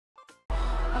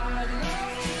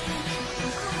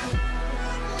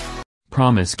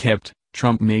Promise kept,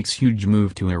 Trump makes huge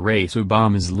move to erase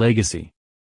Obama's legacy.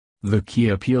 The key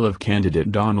appeal of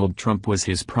candidate Donald Trump was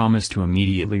his promise to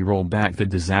immediately roll back the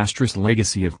disastrous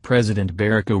legacy of President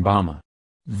Barack Obama.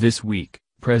 This week,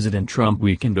 President Trump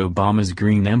weakened Obama's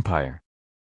green empire.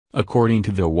 According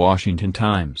to the Washington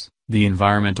Times, the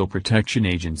Environmental Protection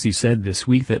Agency said this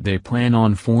week that they plan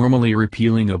on formally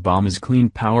repealing Obama's Clean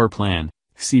Power Plan,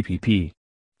 CPP.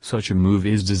 Such a move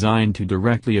is designed to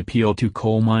directly appeal to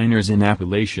coal miners in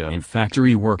Appalachia and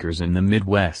factory workers in the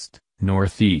Midwest,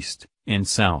 Northeast, and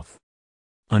South.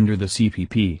 Under the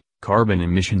CPP, carbon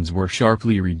emissions were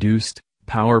sharply reduced,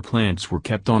 power plants were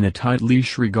kept on a tight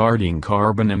leash regarding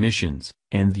carbon emissions,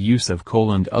 and the use of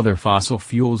coal and other fossil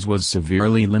fuels was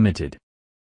severely limited.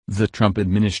 The Trump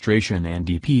administration and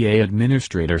EPA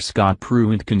Administrator Scott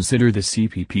Pruitt consider the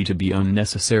CPP to be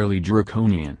unnecessarily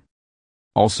draconian.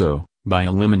 Also, by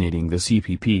eliminating the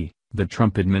CPP, the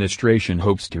Trump administration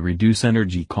hopes to reduce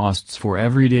energy costs for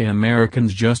everyday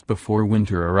Americans just before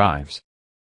winter arrives.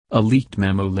 A leaked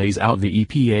memo lays out the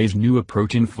EPA's new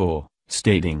approach in full,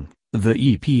 stating, "The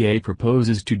EPA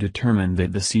proposes to determine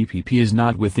that the CPP is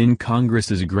not within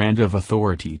Congress's grant of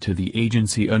authority to the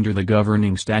agency under the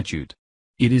governing statute.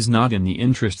 It is not in the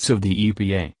interests of the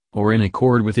EPA, or in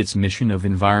accord with its mission of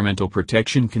environmental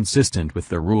protection consistent with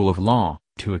the rule of law,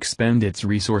 to expend its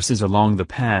resources along the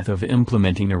path of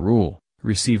implementing a rule,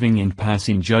 receiving and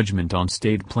passing judgment on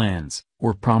state plans,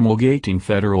 or promulgating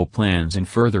federal plans in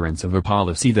furtherance of a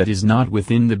policy that is not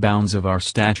within the bounds of our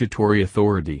statutory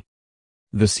authority."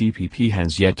 The CPP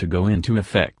has yet to go into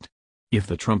effect. If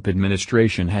the Trump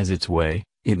administration has its way,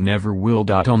 it never will.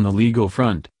 On the legal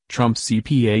front, Trump's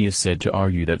CPA is said to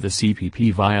argue that the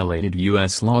CPP violated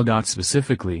U.S. law.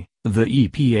 Specifically, the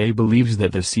EPA believes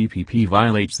that the CPP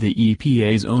violates the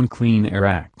EPA's own Clean Air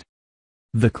Act.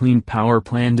 The Clean Power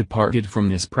Plan departed from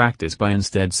this practice by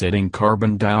instead setting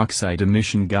carbon dioxide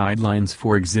emission guidelines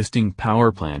for existing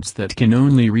power plants that can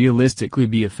only realistically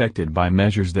be affected by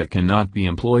measures that cannot be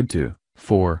employed to,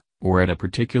 for, or at a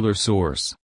particular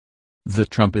source. The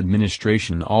Trump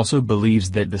administration also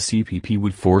believes that the CPP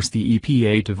would force the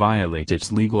EPA to violate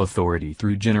its legal authority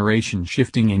through generation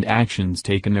shifting and actions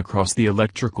taken across the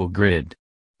electrical grid.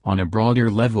 On a broader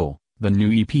level, the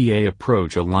new EPA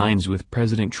approach aligns with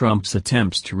President Trump's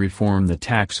attempts to reform the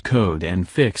tax code and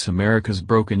fix America's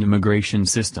broken immigration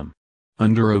system.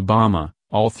 Under Obama,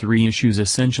 all three issues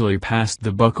essentially passed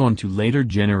the buck on to later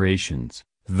generations,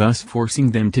 thus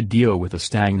forcing them to deal with a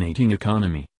stagnating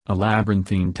economy, a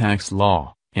labyrinthine tax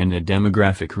law, and a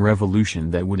demographic revolution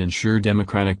that would ensure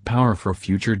democratic power for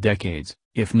future decades,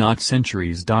 if not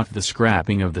centuries. The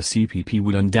scrapping of the CPP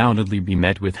would undoubtedly be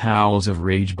met with howls of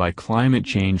rage by climate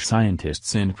change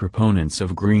scientists and proponents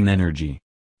of green energy.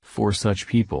 For such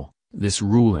people, this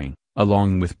ruling,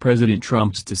 along with President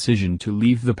Trump's decision to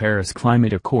leave the Paris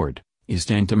Climate Accord, is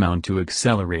tantamount to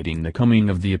accelerating the coming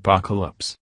of the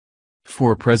apocalypse.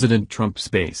 For President Trump's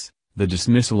base, the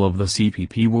dismissal of the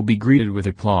CPP will be greeted with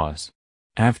applause.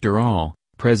 After all,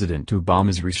 President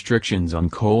Obama's restrictions on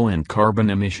coal and carbon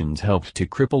emissions helped to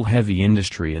cripple heavy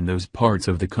industry in those parts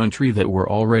of the country that were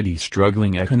already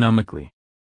struggling economically.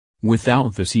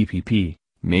 Without the CPP,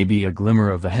 maybe a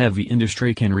glimmer of the heavy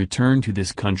industry can return to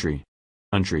this country.